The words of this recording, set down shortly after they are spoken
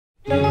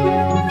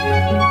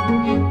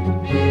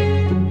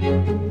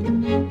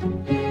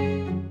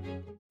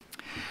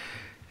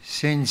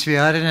Since we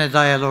are in a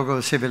dialogue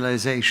of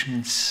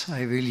civilizations,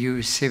 I will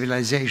use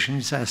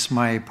civilizations as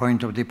my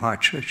point of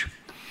departure.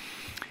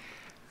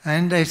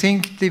 And I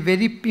think the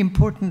very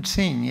important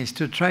thing is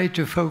to try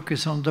to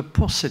focus on the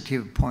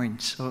positive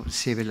points of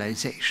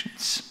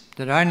civilizations.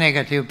 There are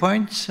negative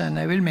points, and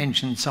I will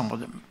mention some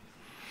of them.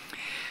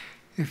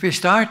 If we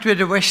start with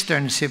the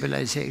Western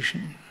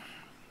civilization,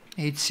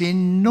 its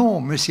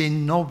enormous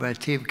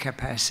innovative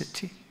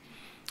capacity,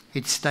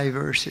 its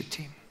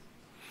diversity,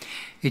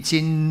 its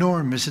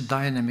enormous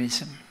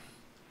dynamism,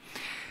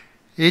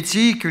 its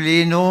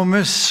equally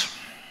enormous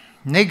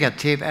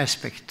negative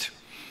aspect,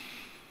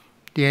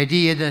 the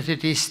idea that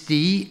it is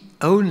the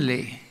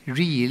only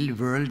real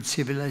world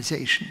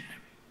civilization,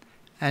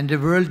 and the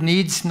world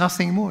needs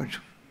nothing more.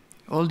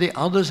 All the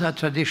others are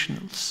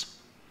traditionals.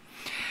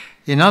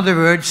 In other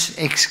words,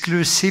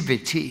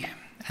 exclusivity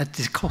at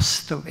the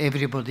cost of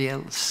everybody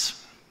else.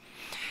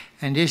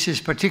 And this is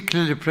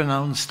particularly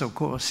pronounced, of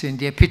course, in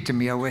the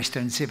epitome of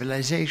Western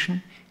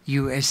civilization,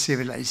 US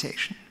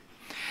civilization.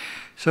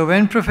 So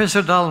when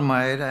Professor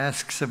Dahlmeier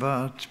asks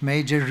about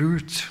major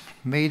root,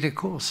 major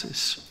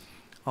causes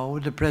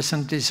of the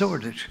present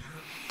disorder,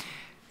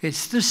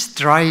 it's the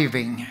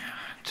striving,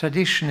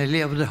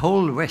 traditionally, of the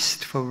whole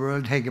West for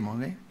world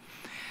hegemony,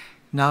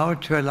 now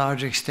to a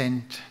large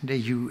extent the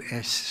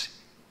US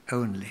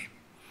only,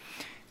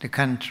 the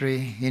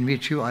country in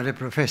which you are a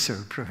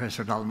professor,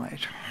 Professor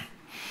Dahlmeier.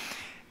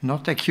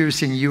 Not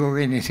accusing you of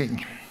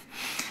anything,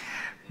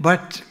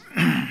 but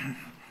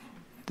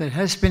there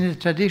has been a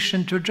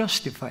tradition to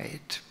justify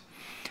it.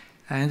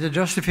 And the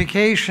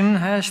justification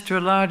has, to a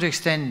large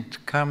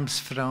extent, comes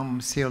from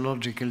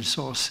theological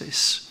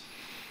sources.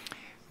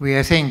 We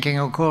are thinking,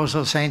 of course,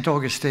 of St.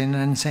 Augustine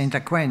and St.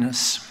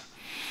 Aquinas.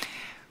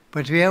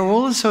 But we are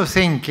also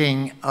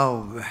thinking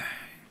of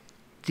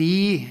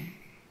the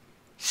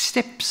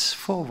steps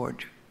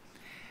forward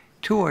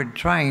toward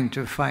trying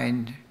to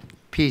find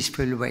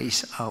peaceful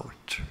ways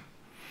out.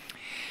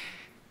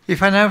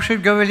 If I now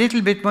should go a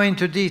little bit more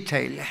into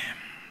detail,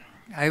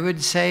 I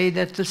would say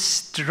that the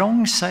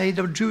strong side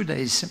of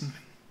Judaism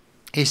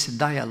is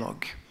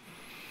dialogue.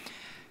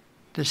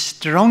 The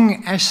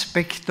strong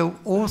aspect of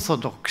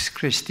Orthodox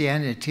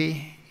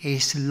Christianity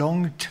is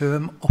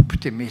long-term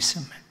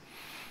optimism.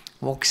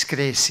 Vox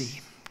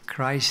Cresi,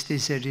 Christ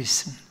is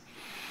arisen.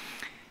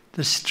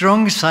 The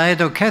strong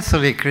side of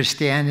Catholic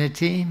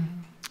Christianity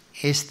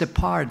is the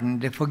pardon,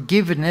 the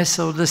forgiveness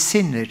of the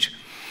sinner,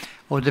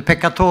 or the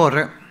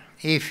peccatore,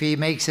 if he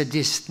makes a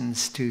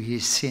distance to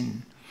his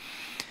sin.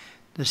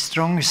 The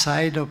strong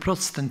side of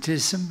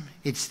Protestantism,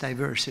 its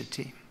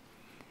diversity,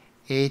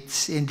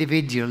 its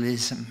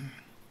individualism.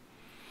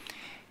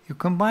 You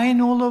combine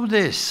all of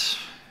this,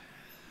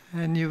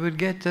 and you would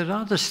get a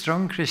rather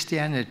strong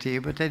Christianity,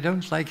 but they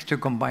don't like to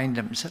combine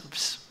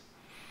themselves.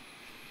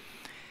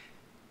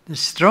 The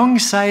strong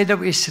side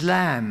of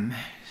Islam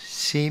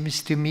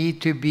seems to me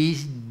to be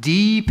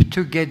deep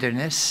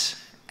togetherness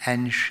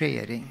and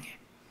sharing.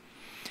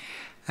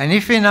 And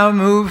if we now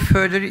move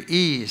further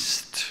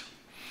east,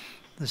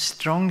 the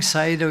strong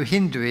side of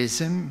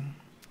Hinduism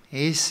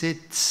is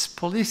its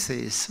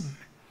polytheism,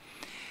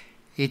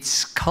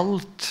 its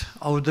cult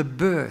of the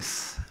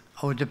birth,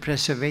 of the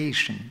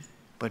preservation,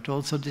 but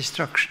also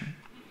destruction.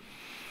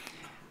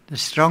 The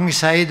strong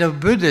side of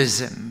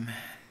Buddhism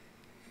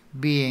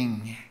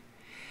being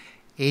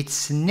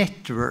its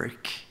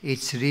network,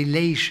 its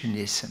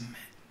relationism,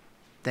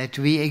 that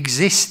we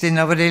exist in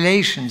our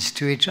relations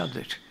to each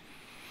other.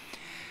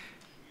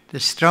 The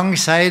strong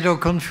side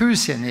of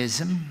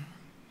Confucianism,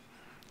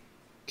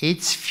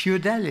 its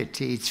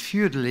feudality, its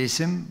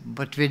feudalism,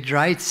 but with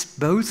rights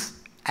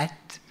both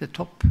at the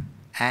top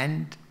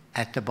and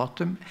at the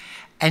bottom,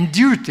 and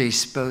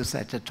duties both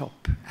at the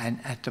top and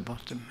at the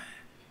bottom.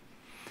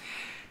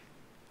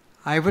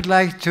 I would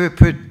like to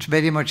put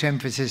very much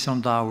emphasis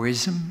on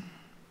Taoism,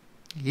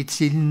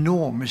 its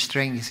enormous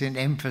strength in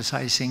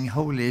emphasizing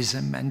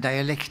holism and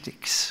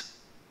dialectics,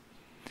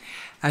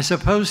 as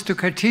opposed to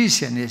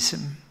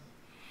Cartesianism.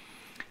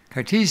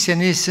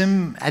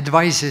 Cartesianism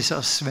advises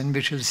us, when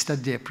we shall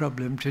study a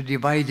problem, to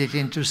divide it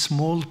into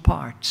small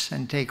parts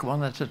and take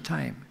one at a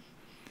time.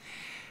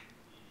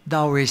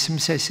 Taoism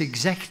says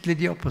exactly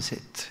the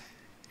opposite,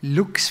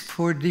 looks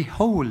for the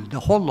whole, the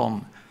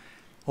holon,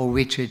 of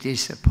which it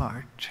is a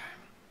part.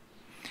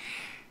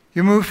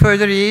 You move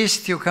further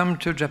east, you come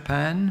to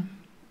Japan.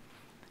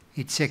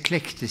 It's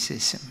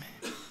eclecticism,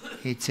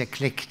 it's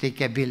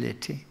eclectic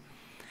ability.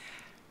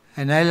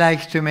 And I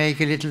like to make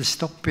a little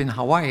stop in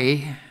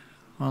Hawaii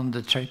on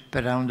the trip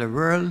around the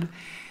world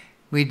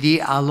with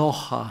the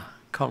aloha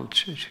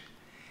culture.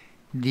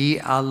 The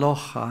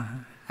aloha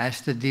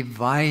as the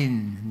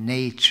divine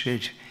nature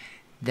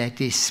that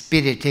is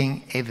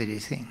spiriting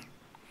everything.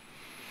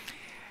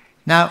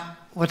 Now,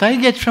 what I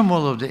get from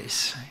all of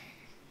this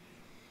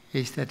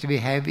is that we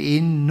have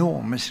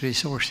enormous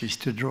resources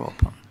to draw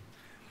upon.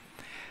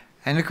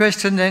 And the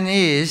question then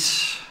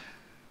is,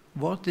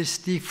 what is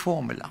the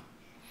formula?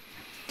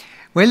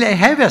 Well, I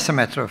have, as a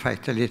matter of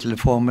fact, a little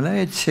formula.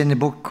 It's in a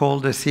book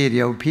called The Theory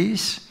of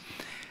Peace.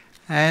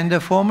 And the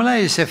formula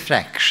is a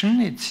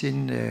fraction, it's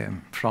in the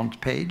front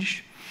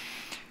page,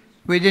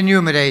 with a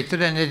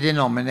numerator and a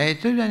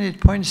denominator, and it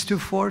points to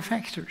 4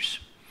 factors.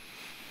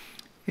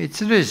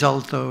 It's a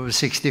result of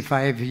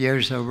 65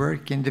 years of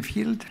work in the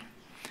field,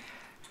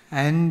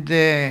 and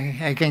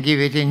I can give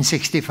it in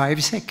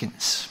 65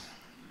 seconds,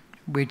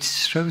 which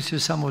shows you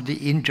some of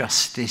the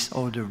injustice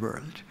of the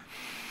world.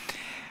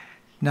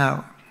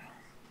 Now,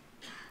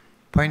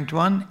 point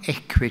 1,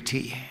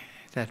 equity.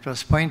 That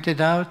was pointed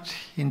out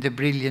in the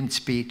brilliant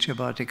speech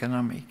about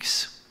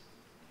economics.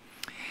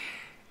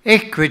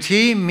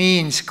 Equity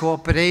means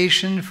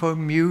cooperation for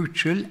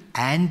mutual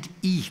and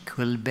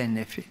equal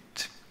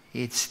benefit.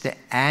 It's the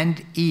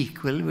and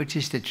equal which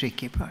is the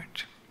tricky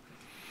part.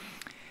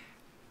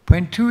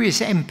 Point 2 is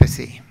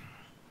empathy.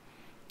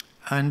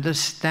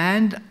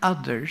 Understand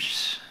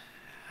others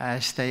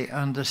as they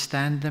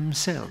understand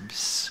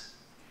themselves.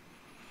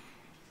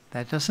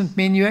 That doesn't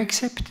mean you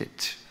accept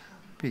it.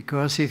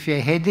 Because if you're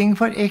heading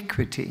for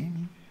equity,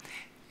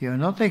 you're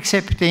not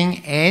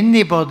accepting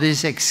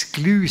anybody's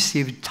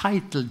exclusive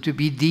title to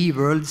be the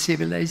world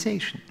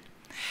civilization.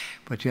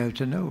 But you have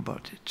to know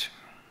about it.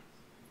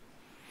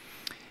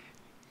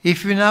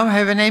 If you now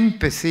have an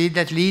empathy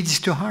that leads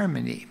to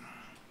harmony,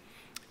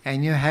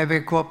 and you have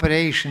a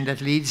cooperation that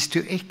leads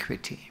to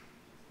equity,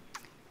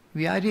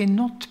 we are in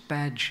not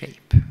bad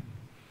shape.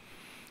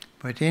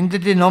 But in the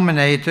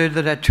denominator,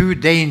 there are 2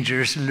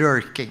 dangers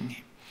lurking.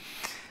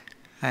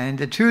 And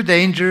the 2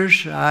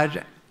 dangers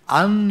are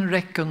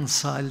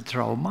unreconciled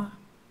trauma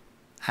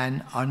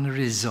and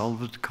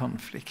unresolved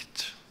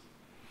conflict.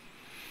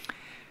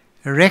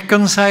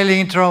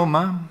 Reconciling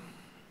trauma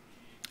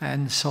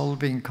and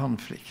solving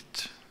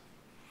conflict.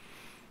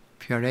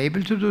 If you're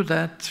able to do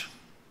that,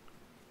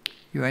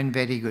 you are in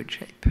very good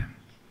shape.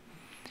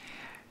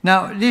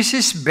 Now, this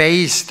is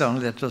based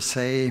on, let us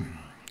say,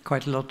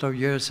 quite a lot of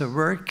years of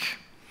work,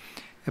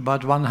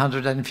 about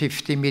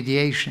 150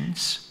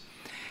 mediations.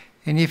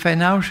 And if I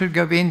now should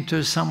go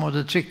into some of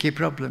the tricky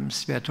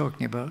problems we are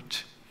talking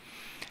about,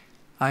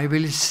 I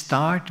will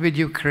start with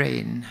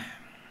Ukraine.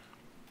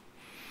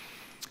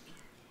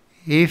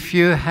 If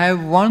you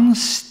have one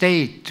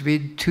state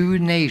with 2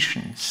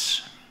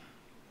 nations,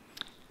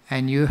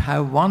 and you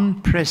have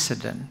one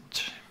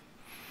president,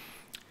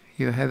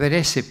 you have a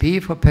recipe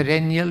for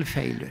perennial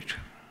failure.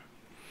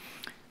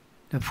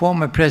 The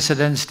former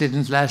presidents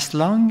didn't last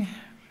long,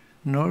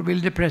 nor will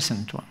the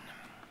present one.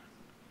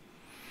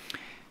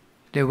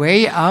 The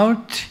way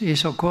out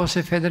is, of course,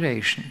 a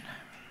federation.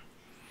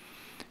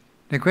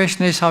 The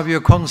question is how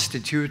you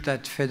constitute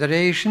that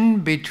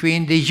federation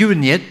between the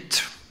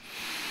unit,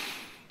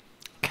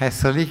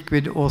 Catholic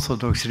with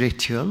Orthodox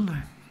ritual,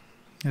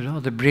 a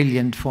rather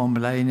brilliant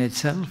formula in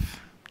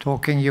itself,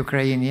 talking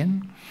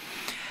Ukrainian,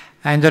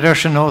 and the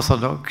Russian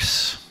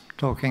Orthodox,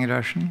 talking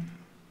Russian,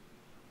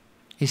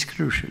 is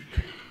crucial.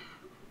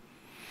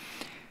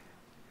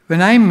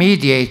 When I'm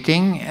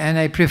mediating, and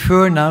I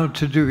prefer now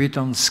to do it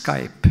on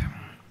Skype,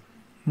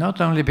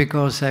 not only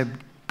because I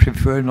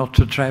prefer not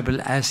to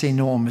travel as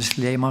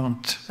enormously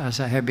amount as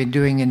I have been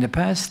doing in the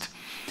past,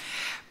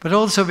 but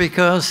also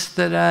because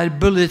there are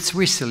bullets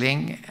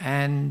whistling,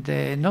 and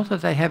not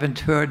that I haven't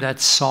heard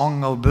that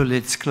song of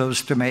bullets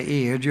close to my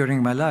ear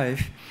during my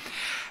life,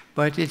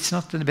 but it's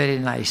not a very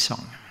nice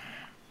song.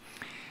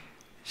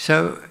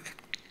 So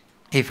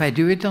if I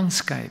do it on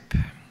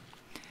Skype,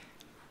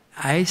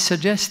 I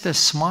suggest a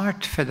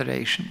smart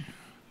federation,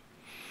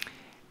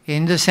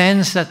 in the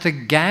sense that the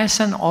gas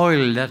and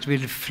oil that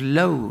will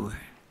flow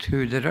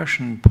to the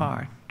Russian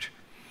part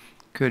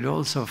could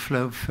also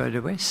flow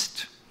further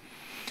west.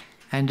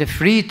 And the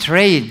free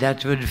trade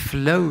that would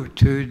flow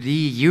to the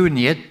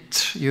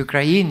unit,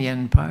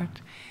 Ukrainian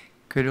part,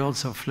 could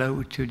also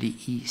flow to the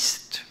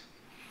east.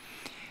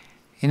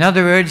 In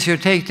other words, you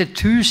take the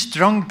 2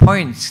 strong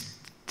points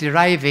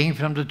deriving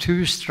from the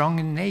 2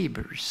 strong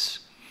neighbors,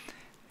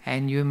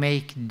 and you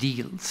make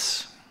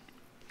deals.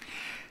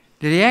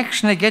 The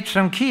reaction I get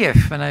from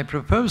Kiev when I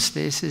propose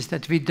this is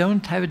that we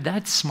don't have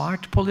that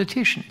smart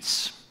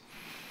politicians.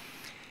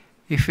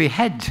 If we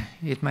had,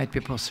 it might be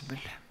possible.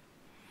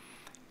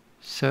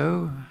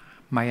 So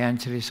my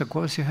answer is, of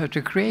course, you have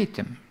to create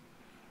them.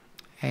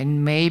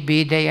 And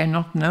maybe they are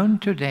not known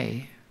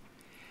today.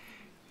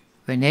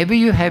 Whenever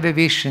you have a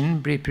vision,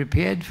 be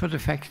prepared for the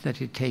fact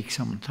that it takes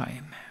some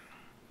time.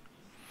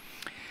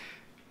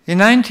 In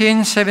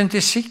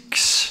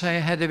 1976, I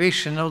had a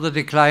vision of the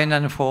decline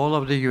and fall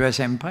of the US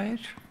empire.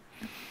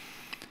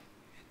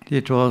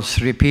 It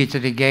was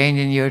repeated again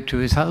in year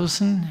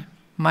 2000.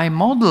 My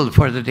model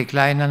for the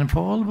decline and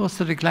fall was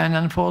the decline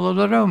and fall of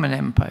the Roman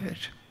Empire.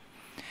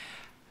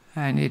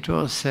 And it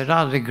was a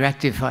rather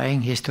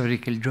gratifying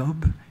historical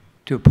job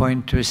to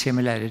point to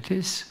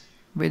similarities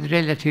with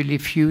relatively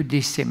few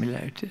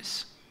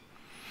dissimilarities.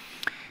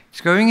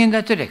 It's going in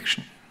that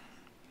direction.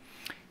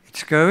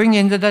 It's going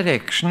in the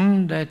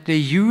direction that the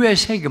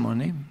US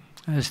hegemony,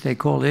 as they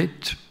call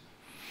it,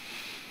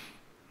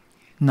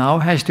 now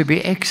has to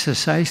be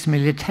exercised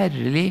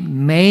militarily,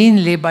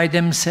 mainly by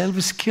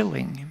themselves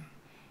killing.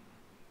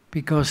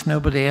 because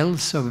nobody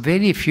else, or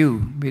very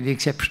few, with the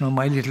exception of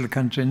my little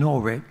country,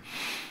 Norway,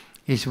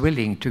 is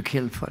willing to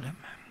kill for them.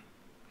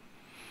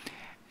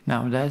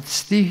 Now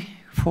that's the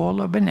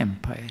fall of an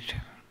empire.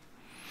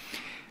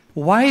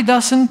 Why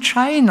doesn't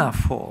China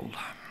fall?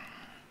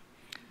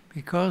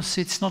 Because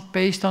it's not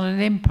based on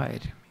an empire,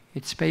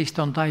 it's based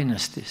on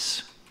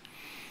dynasties.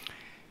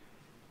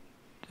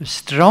 The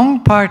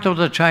strong part of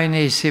the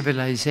Chinese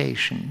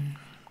civilization,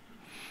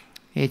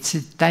 it's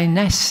a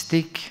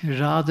dynastic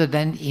rather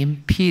than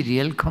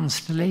imperial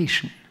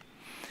constellation.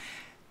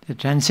 The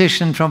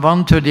transition from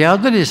one to the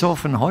other is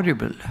often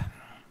horrible,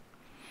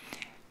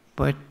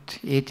 but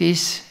it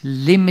is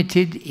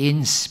limited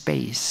in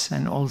space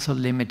and also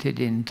limited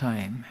in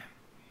time.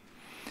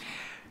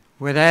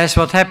 Whereas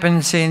what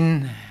happens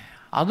in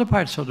other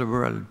parts of the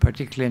world,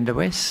 particularly in the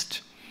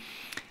West,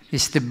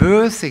 is the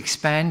birth,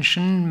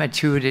 expansion,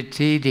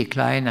 maturity,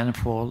 decline and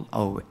fall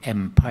of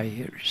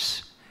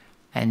empires,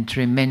 and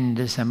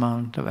tremendous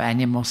amount of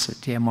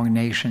animosity among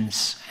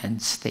nations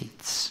and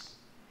states.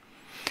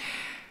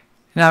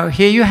 Now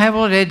here you have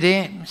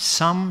already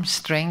some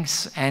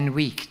strengths and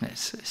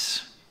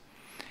weaknesses.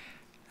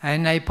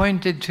 And I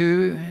pointed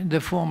to the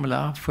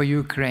formula for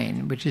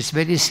Ukraine, which is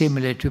very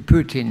similar to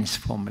Putin's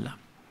formula.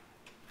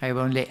 I've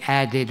only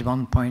added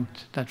one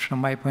point that from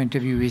my point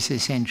of view is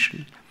essential: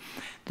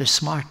 the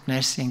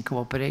smartness in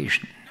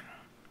cooperation.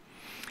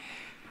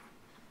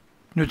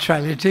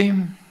 Neutrality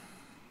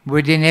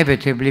would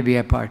inevitably be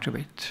a part of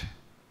it.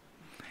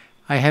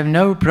 I have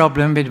no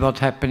problem with what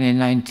happened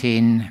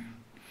in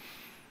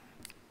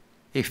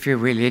if you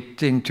will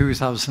in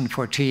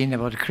 2014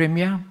 about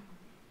Crimea.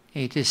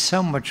 It is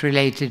somewhat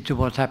related to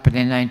what happened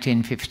in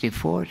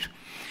 1954.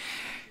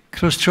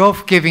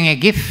 Khrushchev giving a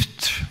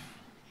gift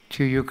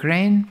to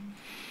Ukraine,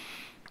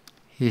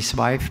 his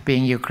wife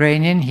being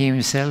Ukrainian, he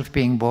himself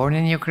being born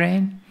in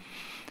Ukraine.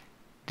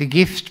 The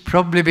gift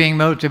probably being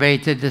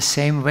motivated the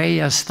same way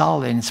as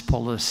Stalin's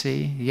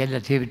policy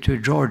relative to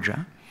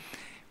Georgia,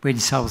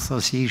 with South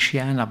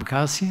Ossetia and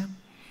Abkhazia,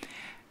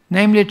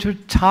 namely to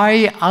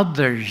tie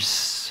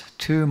others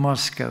to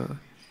Moscow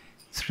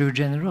through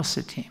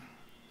generosity.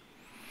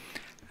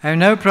 I have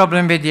no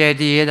problem with the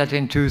idea that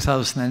in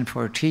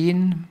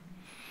 2014,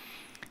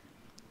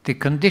 the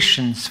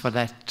conditions for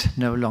that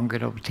no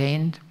longer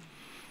obtained,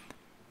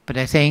 but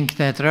I think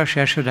that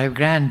Russia should have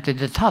granted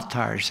the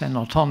Tatars an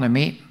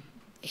autonomy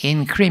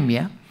in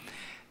Crimea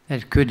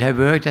that could have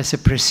worked as a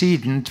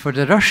precedent for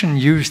the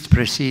Russian-used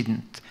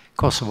precedent,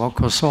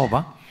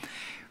 Kosovo,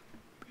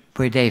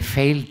 where they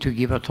failed to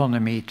give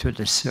autonomy to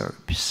the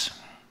Serbs.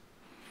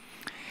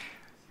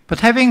 But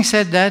having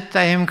said that,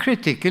 I am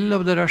critical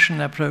of the Russian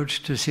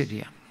approach to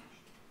Syria.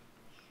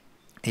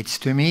 It's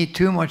to me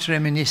too much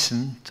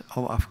reminiscent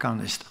of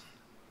Afghanistan.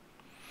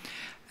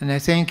 And I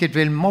think it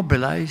will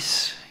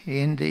mobilize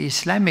in the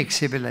Islamic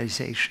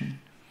civilization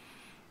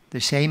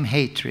the same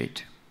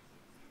hatred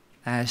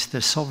as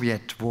the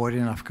Soviet war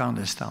in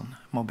Afghanistan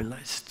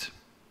mobilized.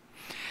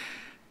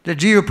 The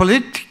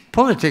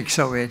geopolitics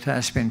of it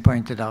has been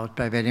pointed out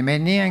by very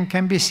many and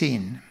can be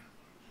seen.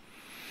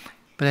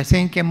 But I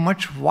think a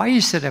much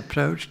wiser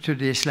approach to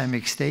the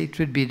Islamic State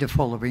would be the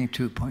following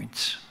 2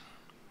 points.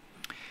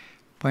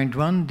 Point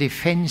 1,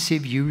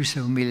 defensive use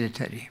of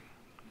military.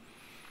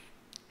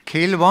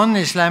 Kill one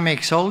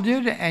Islamic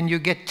soldier and you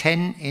get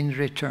 10 in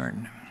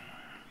return.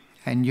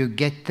 And you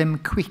get them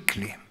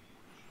quickly.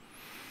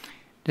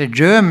 The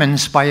German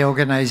spy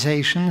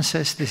organization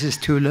says this is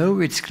too low,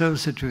 it's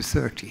closer to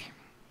 30.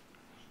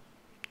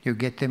 You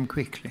get them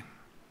quickly.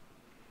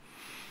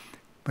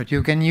 But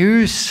you can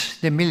use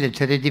the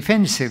military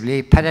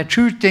defensively,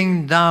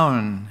 parachuting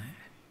down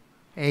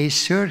a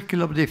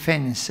circle of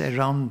defense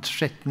around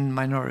threatened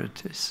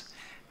minorities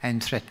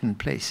and threatened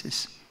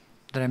places.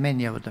 There are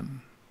many of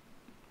them.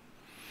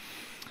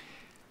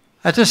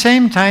 At the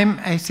same time,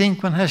 I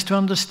think one has to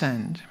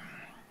understand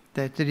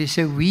that there is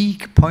a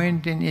weak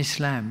point in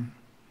Islam,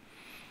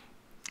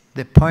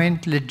 the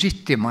point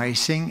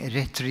legitimizing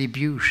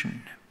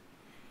retribution.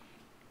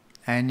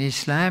 And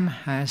Islam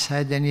has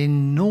had an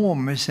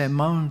enormous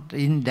amount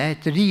in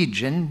that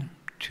region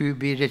to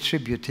be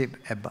retributive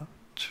about.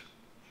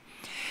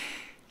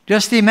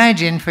 Just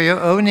imagine for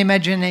your own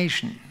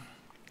imagination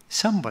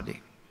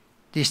somebody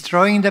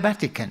destroying the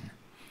Vatican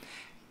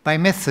by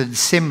methods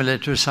similar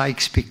to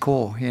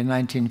Sykes-Picot in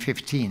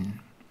 1915.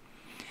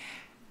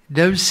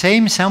 Those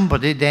same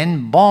somebody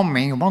then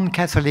bombing one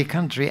Catholic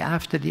country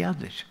after the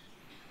other.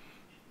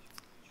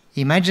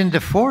 Imagine the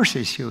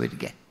forces you would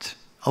get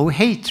of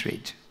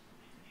hatred,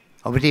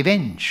 of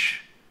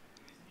revenge,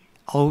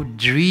 of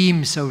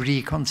dreams of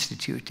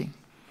reconstituting.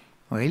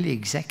 Well,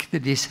 exactly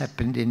this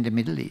happened in the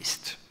Middle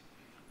East.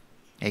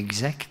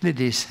 Exactly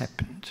this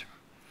happened.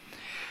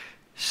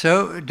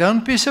 So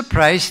don't be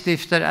surprised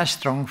if there are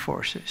strong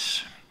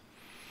forces.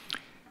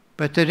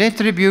 But the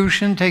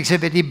retribution takes a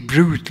very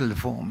brutal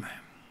form,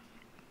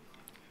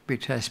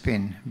 which has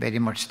been very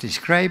much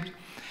described,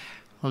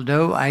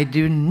 although I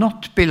do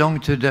not belong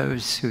to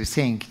those who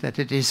think that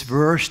it is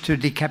worse to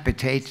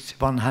decapitate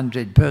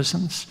 100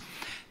 persons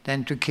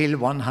than to kill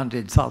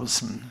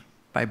 100,000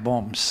 by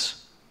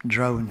bombs,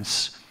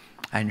 drones,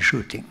 and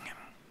shooting.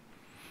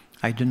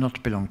 I do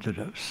not belong to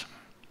those.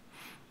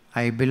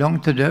 I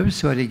belong to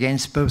those who are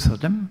against both of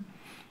them,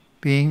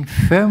 being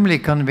firmly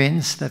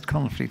convinced that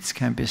conflicts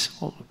can be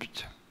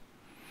solved.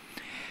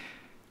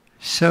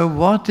 So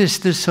what is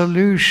the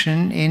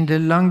solution in the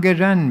longer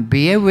run?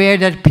 Be aware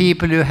that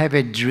people who have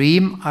a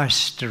dream are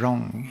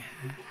strong.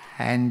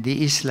 And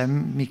the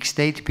Islamic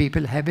State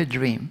people have a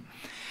dream.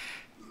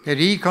 The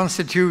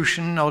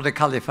reconstitution of the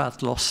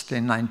Caliphate lost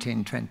in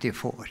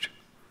 1924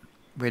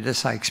 with the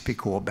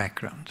Sykes-Picot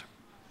background.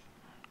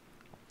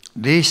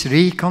 This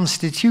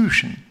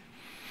reconstitution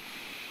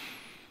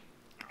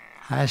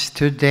has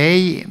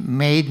today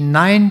made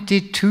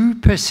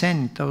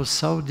 92% of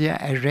Saudi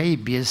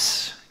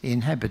Arabia's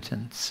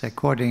inhabitants,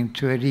 according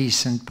to a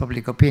recent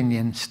public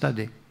opinion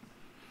study,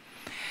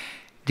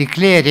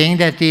 declaring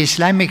that the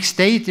Islamic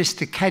State is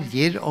the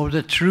carrier of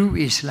the true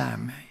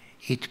Islam.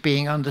 It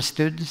being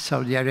understood,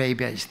 Saudi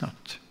Arabia is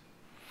not.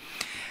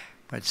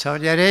 But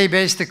Saudi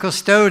Arabia is the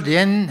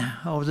custodian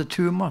of the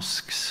two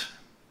mosques,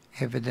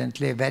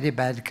 evidently a very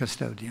bad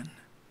custodian.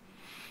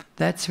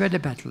 That's where the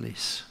battle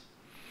is.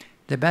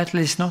 The battle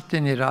is not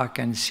in Iraq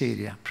and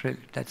Syria.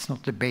 That's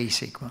not the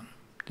basic one.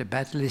 The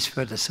battle is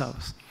further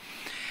south.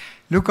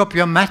 Look up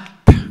your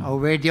map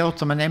of where the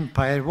Ottoman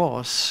Empire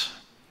was,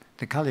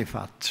 the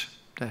Caliphate.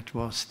 That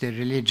was the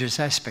religious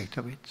aspect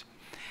of it.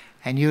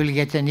 And you'll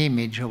get an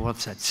image of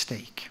what's at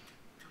stake.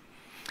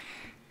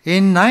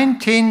 In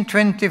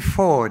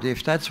 1924,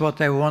 if that's what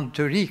I want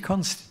to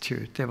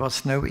reconstitute, there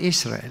was no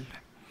Israel.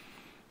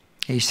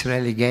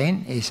 Israel,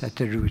 again, is at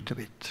the root of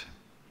it.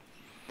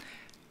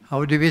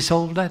 How do we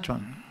solve that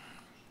one?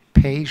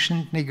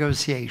 Patient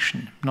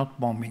negotiation, not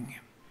bombing.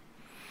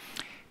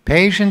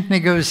 Patient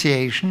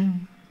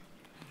negotiation,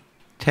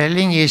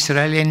 telling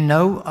Israel in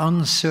no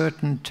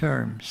uncertain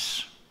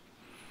terms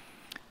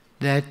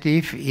that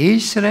if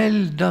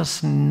Israel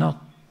does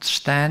not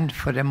stand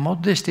for a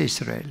modest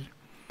Israel,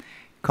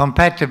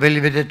 compatible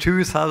with the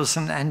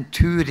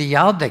 2002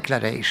 Riyadh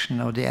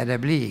Declaration of the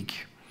Arab League,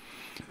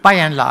 by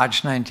and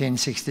large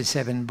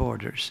 1967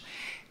 borders,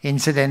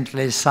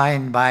 incidentally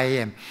signed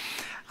by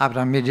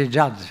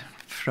Ahmadinejad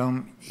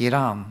from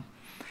Iran.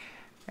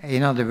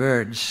 In other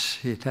words,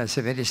 it has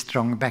a very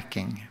strong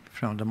backing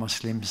from the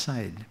Muslim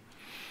side.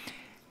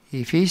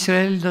 If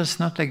Israel does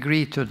not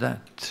agree to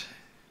that,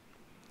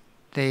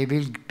 they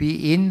will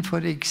be in for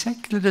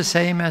exactly the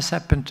same as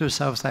happened to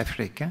South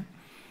Africa,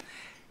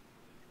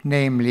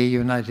 namely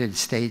United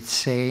States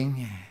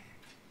saying,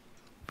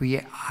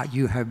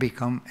 you have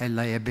become a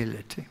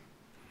liability.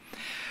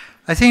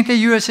 I think the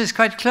US is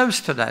quite close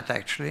to that,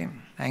 actually,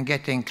 and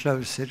getting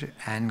closer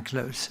and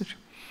closer.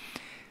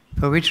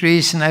 For which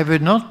reason I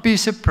would not be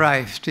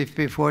surprised if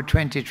before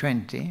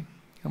 2020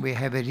 we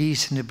have a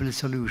reasonable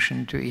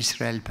solution to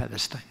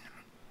Israel-Palestine.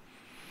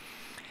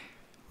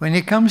 When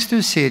it comes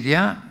to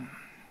Syria,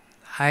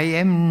 I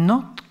am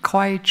not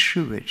quite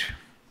sure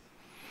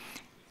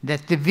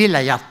that the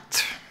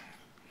vilayat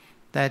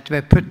that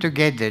were put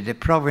together, the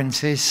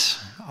provinces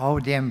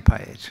of the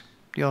empire,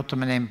 the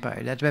Ottoman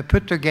Empire, that were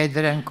put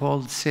together and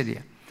called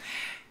Syria,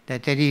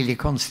 that they really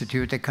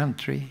constitute a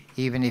country,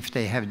 even if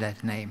they have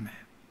that name.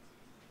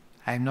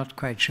 I'm not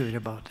quite sure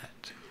about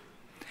that.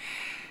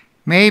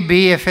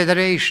 Maybe a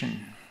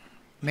federation,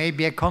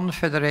 maybe a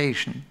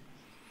confederation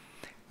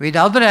with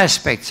other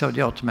aspects of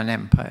the Ottoman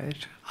Empire,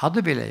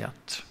 other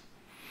vilayat.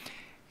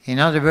 In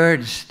other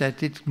words,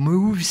 that it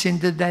moves in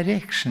the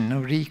direction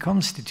of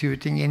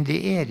reconstituting in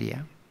the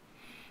area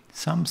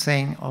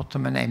something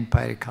Ottoman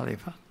Empire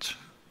Caliphate.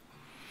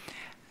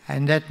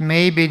 And that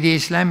maybe the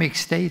Islamic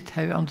State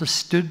have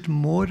understood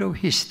more of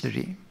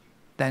history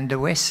than the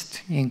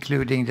West,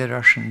 including the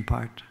Russian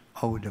part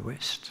of the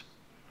West.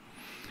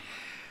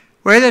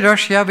 Whether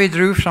Russia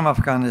withdrew from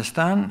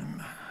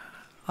Afghanistan,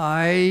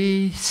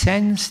 I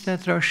sense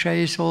that Russia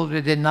is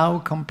already now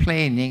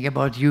complaining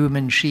about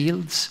human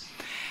shields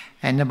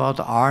and about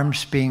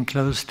arms being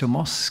close to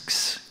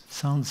mosques.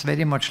 Sounds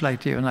very much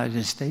like the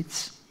United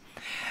States.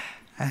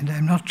 And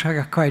I'm not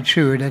quite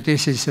sure that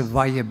this is a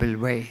viable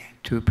way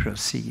to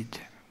proceed.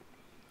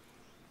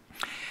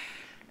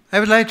 I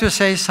would like to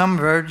say some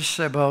words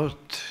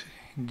about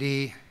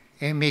the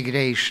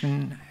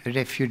immigration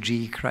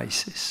refugee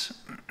crisis.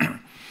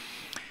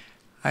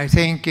 I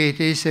think it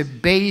is a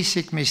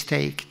basic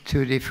mistake to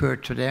refer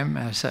to them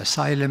as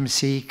asylum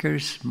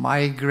seekers,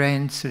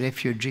 migrants,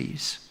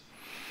 refugees.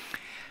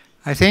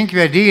 I think we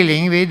are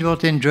dealing with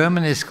what in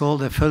German is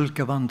called a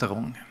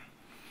Völkerwanderung.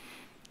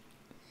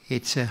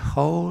 It's a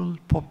whole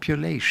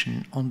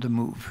population on the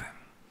move.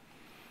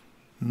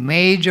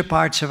 Major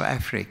parts of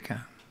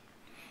Africa,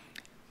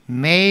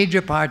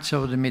 major parts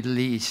of the Middle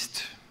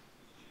East,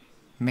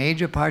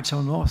 major parts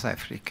of North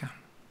Africa.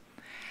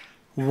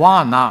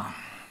 Ghana,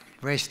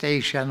 West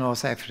Asia,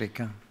 North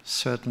Africa,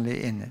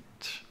 certainly in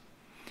it.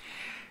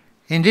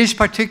 In this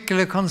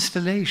particular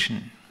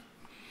constellation,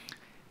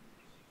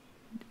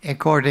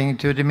 according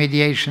to the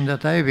mediation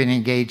that I've been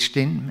engaged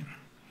in,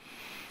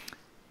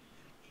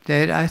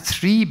 there are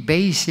three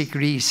basic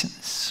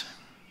reasons.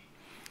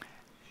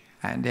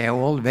 And they are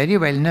all very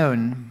well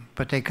known,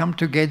 but they come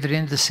together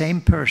in the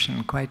same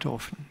person quite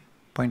often.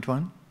 Point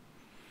one,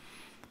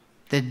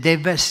 the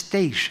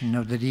devastation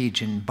of the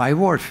region by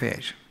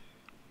warfare,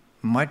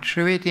 much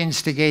of it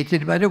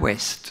instigated by the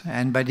West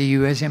and by the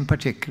US in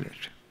particular,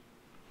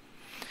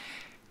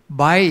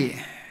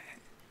 by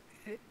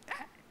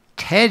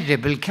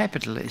terrible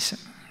capitalism,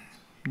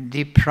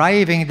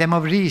 depriving them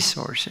of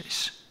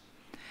resources,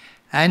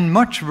 and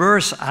much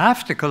worse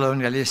after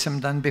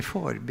colonialism than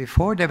before.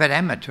 Before they were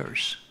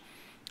amateurs.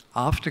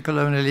 After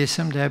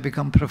colonialism, they have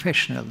become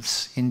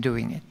professionals in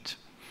doing it.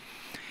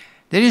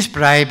 There is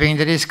bribing,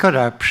 there is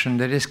corruption,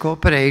 there is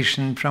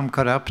cooperation from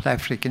corrupt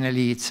African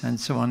elites and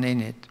so on in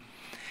it.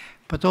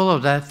 But all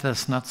of that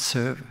does not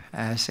serve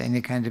as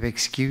any kind of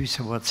excuse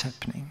of what's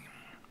happening.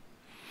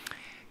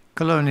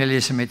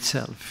 Colonialism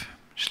itself,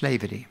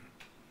 slavery.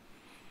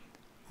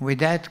 With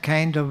that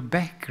kind of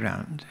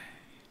background,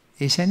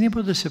 is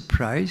anybody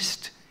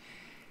surprised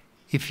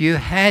if you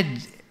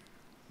had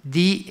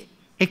the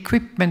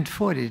equipment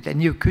for it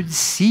and you could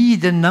see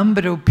the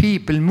number of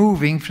people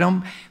moving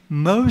from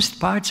most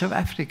parts of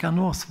Africa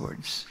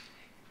northwards?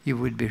 You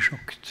would be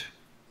shocked.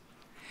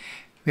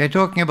 We are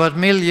talking about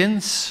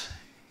millions.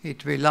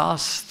 It will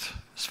last,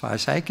 as far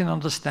as I can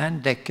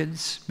understand,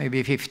 decades,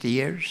 maybe 50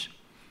 years.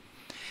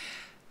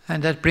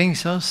 And that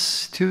brings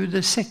us to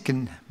the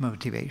second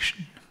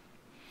motivation.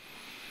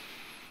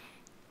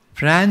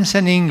 France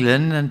and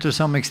England, and to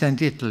some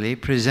extent Italy,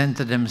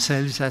 presented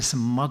themselves as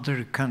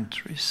mother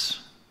countries.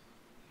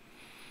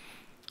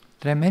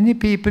 There are many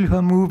people who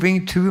are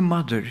moving to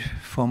mother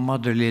for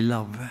motherly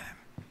love.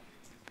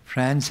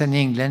 France and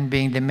England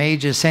being the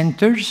major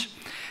centers,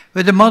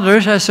 where the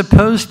mothers are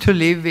supposed to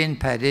live in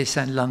Paris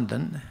and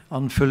London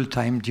on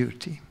full-time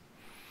duty.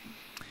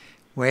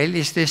 Well,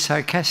 is this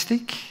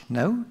sarcastic?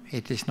 No,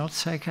 it is not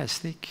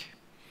sarcastic.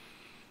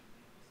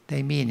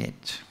 They mean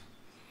it.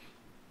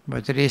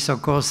 But there is,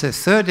 of course, a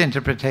third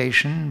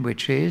interpretation,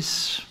 which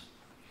is,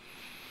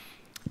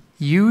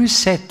 you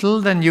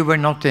settled and you were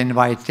not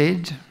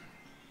invited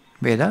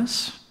with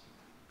us.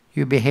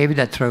 You behaved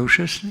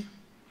atrociously.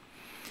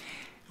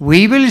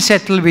 We will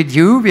settle with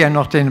you, we are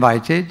not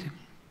invited,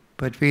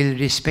 but we'll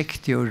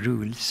respect your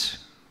rules.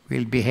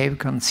 We'll behave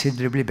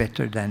considerably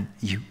better than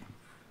you.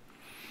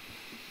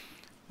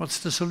 What's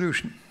the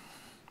solution?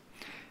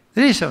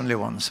 There is only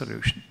one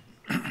solution,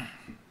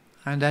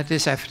 and that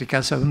is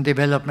Africa's own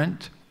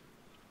development,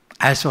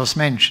 as was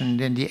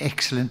mentioned in the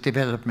excellent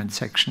development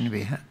section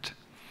we had.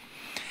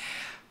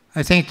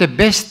 I think the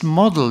best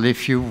model,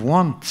 if you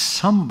want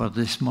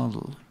somebody's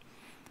model,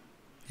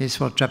 is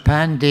what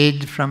Japan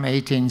did from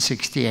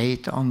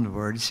 1868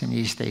 onwards in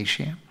East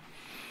Asia.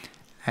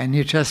 And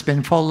it has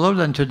been followed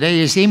and today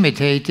is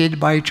imitated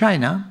by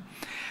China.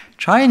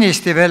 Chinese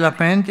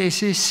development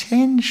is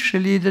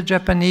essentially the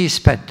Japanese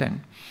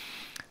pattern.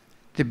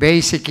 The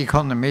basic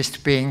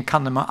economist being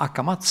Kanema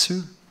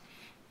Akamatsu,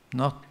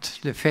 not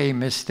the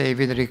famous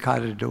David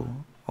Ricardo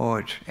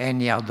or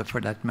any other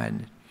for that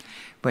matter,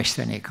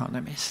 Western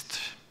economist.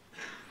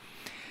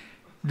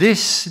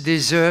 This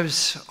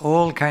deserves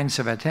all kinds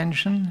of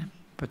attention,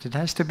 but it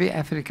has to be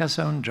Africa's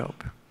own job.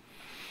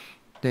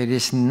 There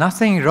is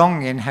nothing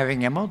wrong in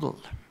having a model.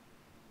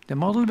 The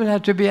model will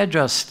have to be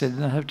adjusted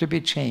and have to be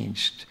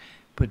changed,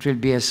 but will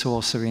be a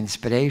source of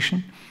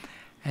inspiration,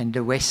 and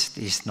the West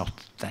is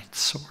not that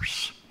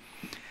source.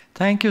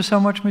 Thank you so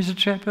much, Mr.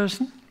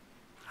 Chairperson.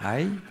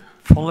 I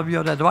follow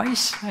your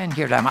advice, and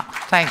here I am.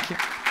 Thank you.